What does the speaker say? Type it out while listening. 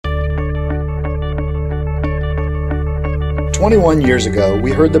21 years ago,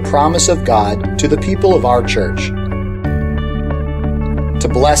 we heard the promise of God to the people of our church to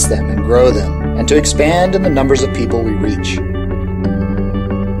bless them and grow them, and to expand in the numbers of people we reach.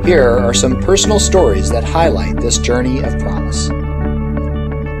 Here are some personal stories that highlight this journey of promise.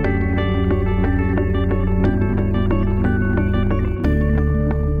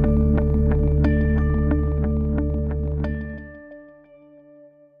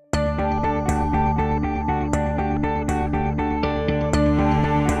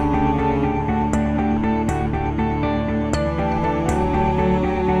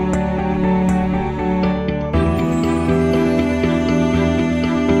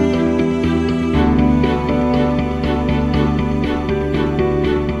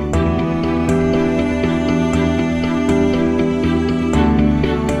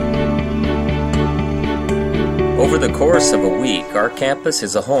 Over the course of a week, our campus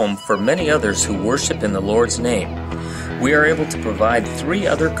is a home for many others who worship in the Lord's name. We are able to provide 3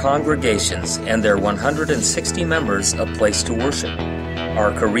 other congregations and their 160 members a place to worship.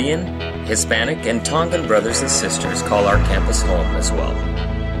 Our Korean, Hispanic, and Tongan brothers and sisters call our campus home as well.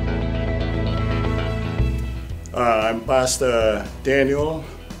 I'm Pastor Daniel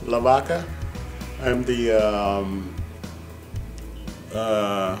Lavaca. I'm the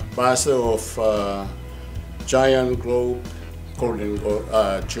pastor of Giant Globe Golden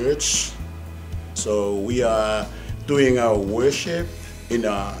Church. So we are doing our worship in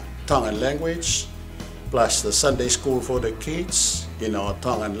our Tongan language, plus the Sunday school for the kids in our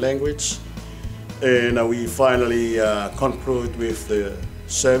Tongan language. And we finally conclude with the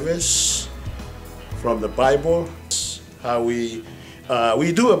service from the Bible. How we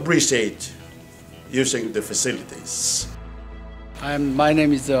do appreciate using the facilities. My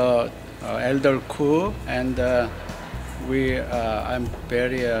name is Elder Ku, and I'm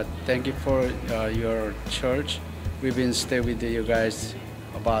very thankful for your church. We've been staying with you guys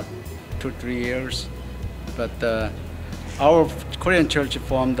about 2-3 years, but our Korean church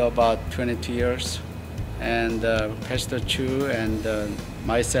formed about 22 years, and Pastor Chu and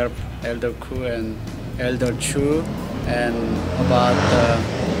myself, Elder Ku and Elder Chu, and about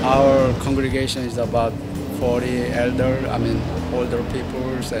our congregation is about 40 older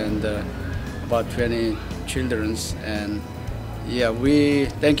peoples and about 20 childrens. And yeah, we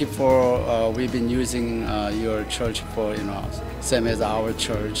thank you for we've been using your church for same as our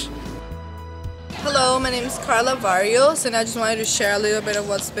church. Hello, my name is Carla Barrios, and I just wanted to share a little bit of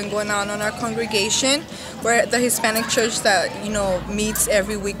what's been going on our congregation. We're the Hispanic church that meets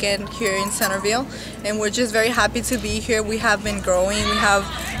every weekend here in Centerville, and we're just very happy to be here. We have been growing. We have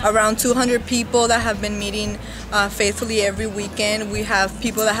around 200 people that have been meeting faithfully every weekend. We have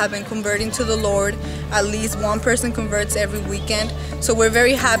people that have been converting to the Lord. At least one person converts every weekend. So we're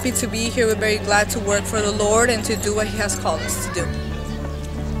very happy to be here. We're very glad to work for the Lord and to do what He has called us to do.